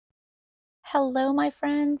Hello, my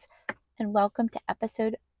friends, and welcome to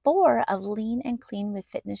episode 4 of Lean and Clean with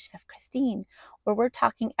Fitness Chef Christine, where we're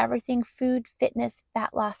talking everything food, fitness, fat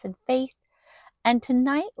loss, and faith. And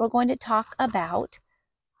tonight we're going to talk about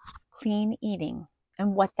clean eating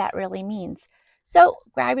and what that really means. So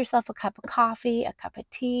grab yourself a cup of coffee, a cup of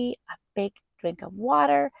tea, a big drink of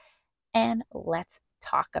water, and let's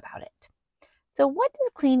talk about it. So, what does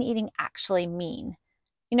clean eating actually mean?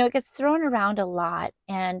 It gets thrown around a lot,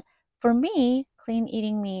 and for me, clean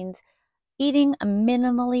eating means eating a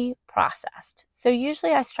minimally processed. So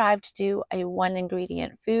usually I strive to do a one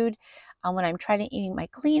ingredient food when I'm trying to eat my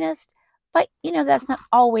cleanest, but that's not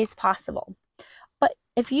always possible. But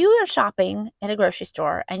if you are shopping at a grocery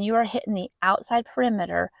store and you are hitting the outside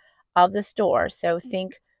perimeter of the store, so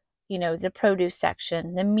think, the produce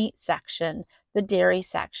section, the meat section, the dairy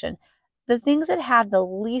section, the things that have the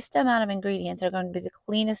least amount of ingredients are going to be the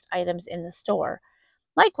cleanest items in the store.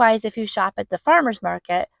 Likewise, if you shop at the farmer's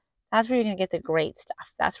market, that's where you're going to get the great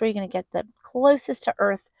stuff. That's where you're going to get the closest to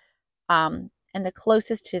earth and the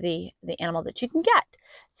closest to the animal that you can get.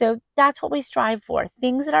 So that's what we strive for,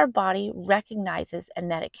 things that our body recognizes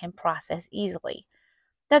and that it can process easily.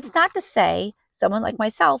 That's not to say someone like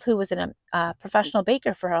myself, who was a professional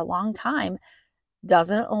baker for a long time,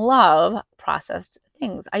 doesn't love processed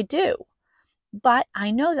things. I do. But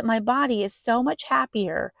I know that my body is so much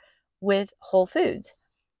happier with whole foods,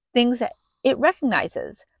 things that it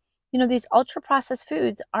recognizes. These ultra processed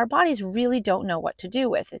foods, our bodies really don't know what to do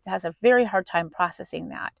with. It has a very hard time processing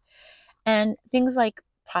that. And things like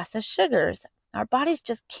processed sugars, our bodies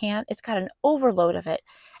just can't, it's got an overload of it,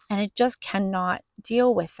 and it just cannot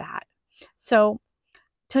deal with that. So,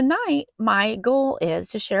 tonight, my goal is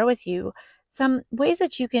to share with you some ways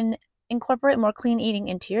that you can incorporate more clean eating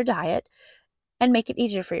into your diet and make it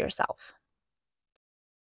easier for yourself.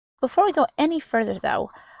 Before we go any further,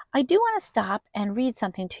 though, I do want to stop and read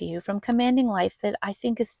something to you from Commanding Life that I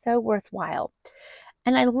think is so worthwhile.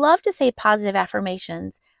 And I love to say positive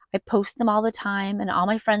affirmations. I post them all the time, and all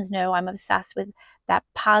my friends know I'm obsessed with that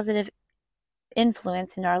positive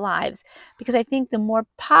influence in our lives because I think the more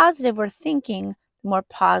positive we're thinking, the more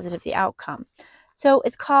positive the outcome. So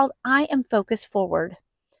it's called I Am Focused Forward.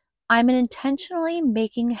 I'm intentionally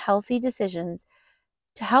making healthy decisions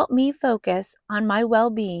to help me focus on my well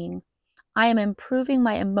being. I am improving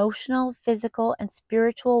my emotional, physical, and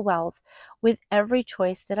spiritual wealth with every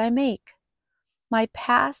choice that I make. My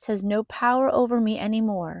past has no power over me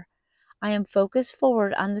anymore. I am focused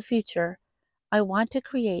forward on the future I want to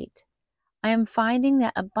create. I am finding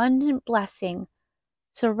that abundant blessing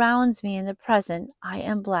surrounds me in the present. I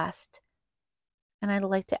am blessed. And I'd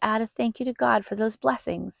like to add a thank you to God for those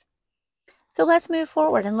blessings. So let's move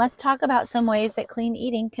forward and let's talk about some ways that clean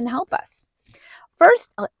eating can help us. First,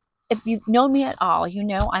 if you know me at all, you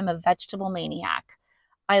know I'm a vegetable maniac.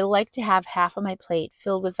 I like to have half of my plate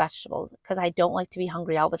filled with vegetables because I don't like to be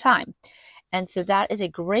hungry all the time. And so that is a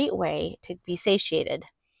great way to be satiated.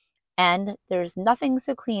 And there's nothing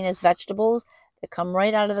so clean as vegetables that come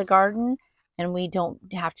right out of the garden, and we don't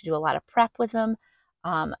have to do a lot of prep with them.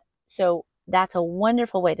 So that's a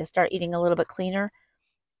wonderful way to start eating a little bit cleaner.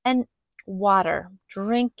 And water,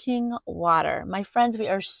 drinking water. My friends, we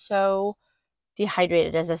are so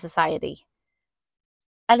dehydrated as a society.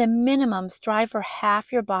 At a minimum, strive for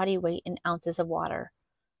half your body weight in ounces of water.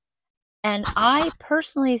 And I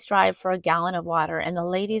personally strive for a gallon of water. And the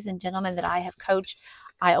ladies and gentlemen that I have coached,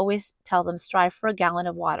 I always tell them strive for a gallon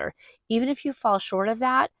of water. Even if you fall short of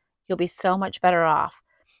that, you'll be so much better off.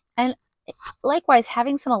 And likewise,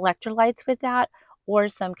 having some electrolytes with that or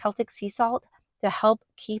some Celtic sea salt to help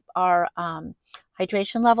keep our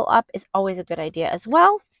hydration level up is always a good idea as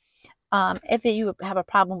well. If you have a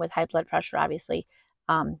problem with high blood pressure, obviously,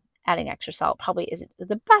 adding extra salt probably isn't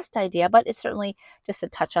the best idea, but it's certainly just a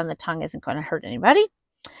touch on the tongue isn't going to hurt anybody.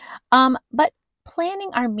 But planning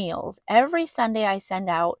our meals. Every Sunday, I send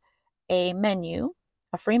out a menu,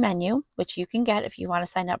 a free menu, which you can get if you want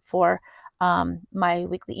to sign up for my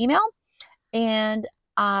weekly email. And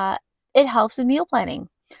it helps with meal planning.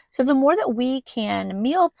 So the more that we can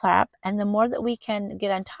meal prep and the more that we can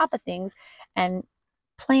get on top of things and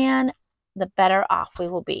plan, the better off we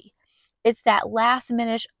will be. It's that last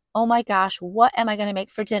minute, oh my gosh, what am I going to make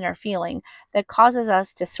for dinner feeling that causes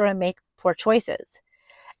us to sort of make poor choices.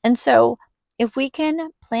 And so if we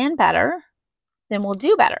can plan better, then we'll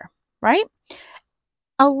do better, right?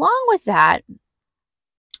 Along with that,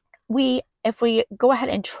 if we go ahead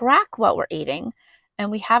and track what we're eating and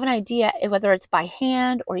we have an idea whether it's by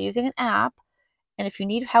hand or using an app, and if you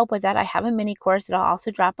need help with that, I have a mini course that I'll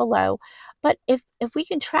also drop below. But if we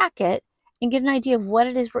can track it and get an idea of what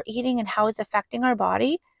it is we're eating and how it's affecting our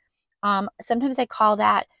body, Sometimes I call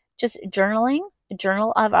that just journaling, a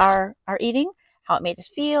journal of our eating, how it made us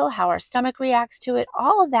feel, how our stomach reacts to it.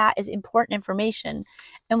 All of that is important information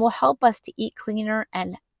and will help us to eat cleaner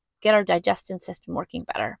and get our digestion system working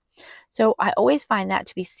better. So I always find that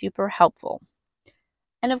to be super helpful.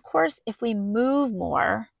 And of course, if we move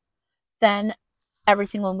more, then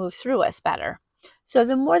everything will move through us better. So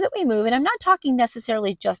the more that we move, and I'm not talking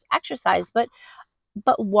necessarily just exercise, but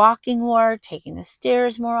walking more, taking the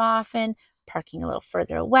stairs more often, parking a little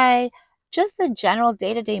further away, just the general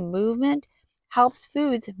day-to-day movement helps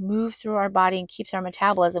foods move through our body and keeps our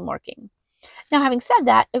metabolism working. Now, having said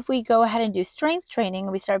that, if we go ahead and do strength training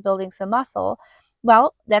and we start building some muscle,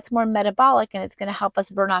 well, that's more metabolic and it's going to help us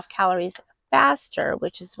burn off calories faster,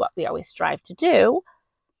 which is what we always strive to do.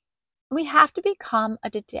 We have to become a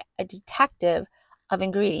detective of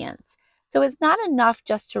ingredients. So it's not enough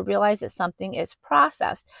just to realize that something is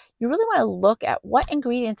processed. You really want to look at what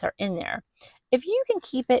ingredients are in there. If you can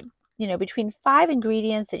keep it, between 5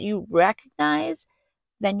 ingredients that you recognize,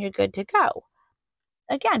 then you're good to go.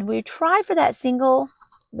 Again, we try for that single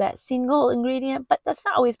ingredient, but that's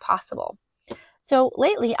not always possible. So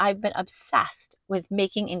lately I've been obsessed with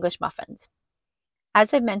making English muffins.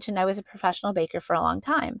 As I mentioned, I was a professional baker for a long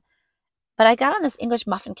time, but I got on this English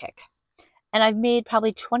muffin kick. And I've made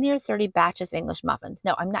probably 20 or 30 batches of English muffins.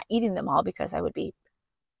 No, I'm not eating them all because I would be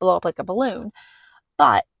blow up like a balloon,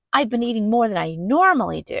 but I've been eating more than I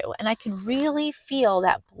normally do, and I can really feel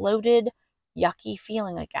that bloated, yucky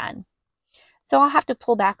feeling again. So I'll have to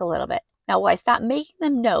pull back a little bit. Now, will I stop making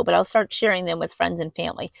them? No, but I'll start sharing them with friends and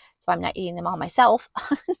family. So I'm not eating them all myself.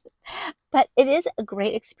 But it is a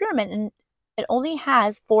great experiment, and it only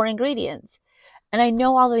has 4 ingredients. And I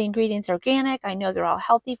know all the ingredients are organic. I know they're all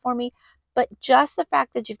healthy for me. But just the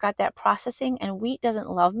fact that you've got that processing and wheat doesn't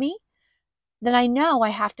love me, then I know I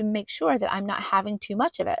have to make sure that I'm not having too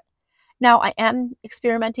much of it. Now, I am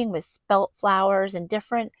experimenting with spelt flours and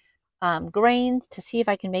different grains to see if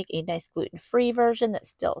I can make a nice gluten-free version that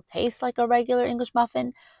still tastes like a regular English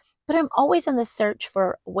muffin. But I'm always on the search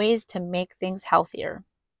for ways to make things healthier,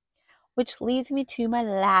 which leads me to my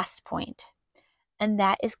last point, and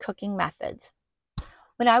that is cooking methods.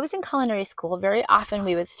 When I was in culinary school, very often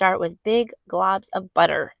we would start with big globs of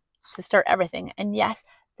butter to start everything. And yes,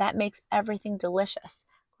 that makes everything delicious.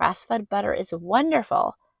 Grass-fed butter is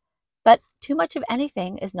wonderful, but too much of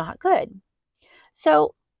anything is not good.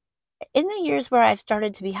 So in the years where I've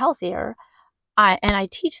started to be healthier, I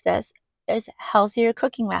teach this, there's healthier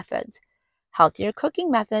cooking methods. Healthier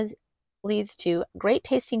cooking methods leads to great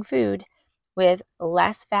tasting food with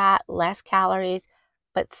less fat, less calories,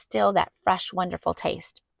 but still that fresh, wonderful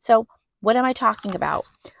taste. So what am I talking about?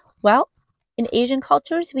 Well, in Asian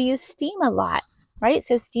cultures, we use steam a lot, right?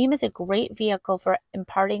 So steam is a great vehicle for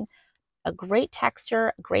imparting a great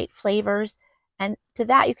texture, great flavors, and to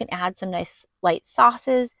that you can add some nice light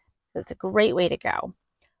sauces. So it's a great way to go.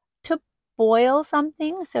 To boil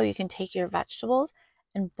something, so you can take your vegetables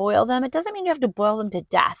and boil them. It doesn't mean you have to boil them to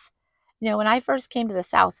death. When I first came to the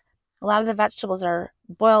South, a lot of the vegetables are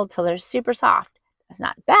boiled till they're super soft. It's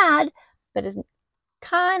not bad, but it's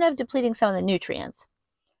kind of depleting some of the nutrients.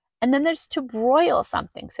 And then there's to broil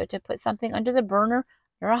something. So to put something under the burner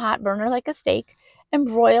or a hot burner like a steak and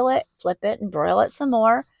broil it, flip it, and broil it some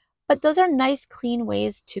more. But those are nice, clean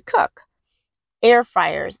ways to cook. Air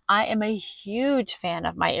fryers. I am a huge fan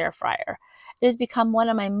of my air fryer. It has become one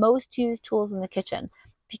of my most used tools in the kitchen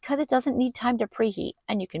because it doesn't need time to preheat,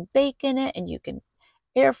 and you can bake in it and you can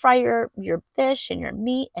air fry your fish and your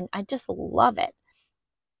meat, and I just love it.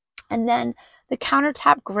 And then the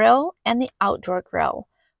countertop grill and the outdoor grill.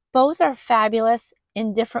 Both are fabulous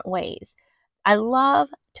in different ways. I love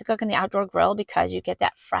to cook in the outdoor grill because you get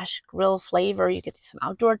that fresh grill flavor, you get some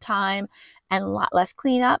outdoor time and a lot less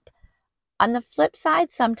cleanup. On the flip side,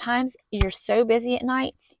 sometimes you're so busy at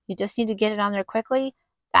night, you just need to get it on there quickly.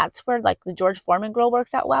 That's where like the George Foreman grill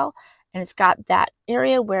works out well. And it's got that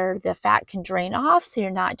area where the fat can drain off so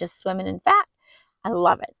you're not just swimming in fat. I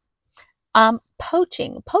love it.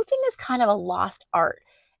 Poaching. Poaching is kind of a lost art.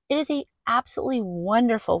 It is a absolutely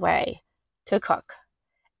wonderful way to cook.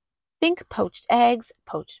 Think poached eggs,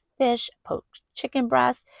 poached fish, poached chicken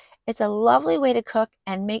breast. It's a lovely way to cook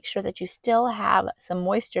and make sure that you still have some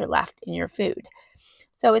moisture left in your food.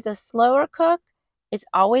 So it's a slower cook, it's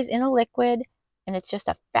always in a liquid, and it's just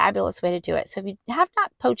a fabulous way to do it. So if you have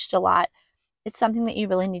not poached a lot, it's something that you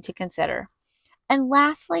really need to consider. And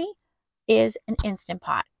lastly is an Instant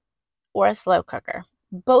Pot or a slow cooker,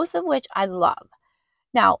 both of which I love.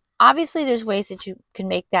 Now, obviously there's ways that you can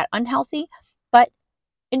make that unhealthy, but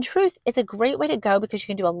in truth, it's a great way to go because you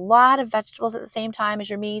can do a lot of vegetables at the same time as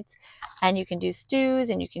your meats, and you can do stews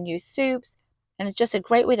and you can use soups, and it's just a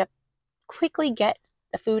great way to quickly get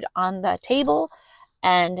the food on the table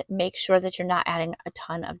and make sure that you're not adding a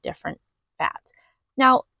ton of different fats.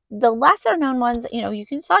 Now, the lesser known ones, you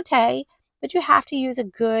can saute, but you have to use a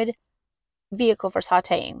good vehicle for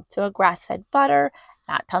sauteing. So a grass-fed butter,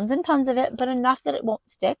 not tons and tons of it, but enough that it won't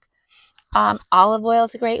stick. Olive oil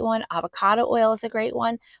is a great one. Avocado oil is a great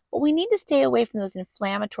one. But we need to stay away from those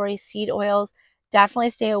inflammatory seed oils. Definitely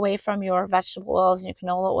stay away from your vegetable oils and your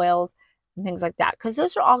canola oils and things like that, because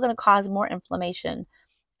those are all going to cause more inflammation,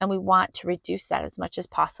 and we want to reduce that as much as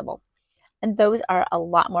possible. And those are a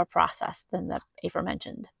lot more processed than the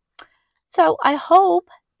aforementioned. So I hope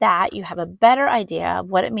that you have a better idea of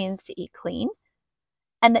what it means to eat clean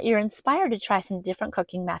and that you're inspired to try some different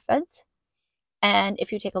cooking methods. And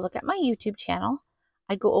if you take a look at my YouTube channel,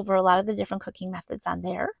 I go over a lot of the different cooking methods on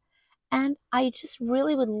there. And I just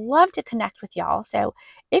really would love to connect with y'all. So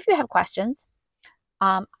if you have questions,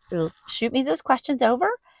 shoot me those questions over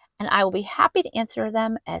and I will be happy to answer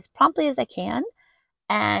them as promptly as I can.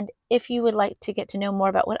 And if you would like to get to know more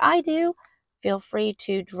about what I do, feel free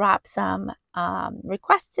to drop some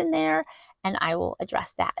requests in there and I will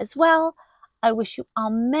address that as well. I wish you all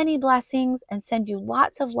many blessings and send you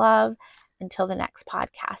lots of love until the next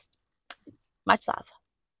podcast. Much love.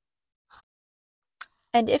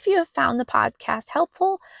 And if you have found the podcast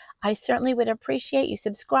helpful, I certainly would appreciate you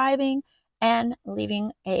subscribing and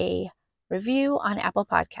leaving a review on Apple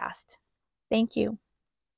Podcast. Thank you.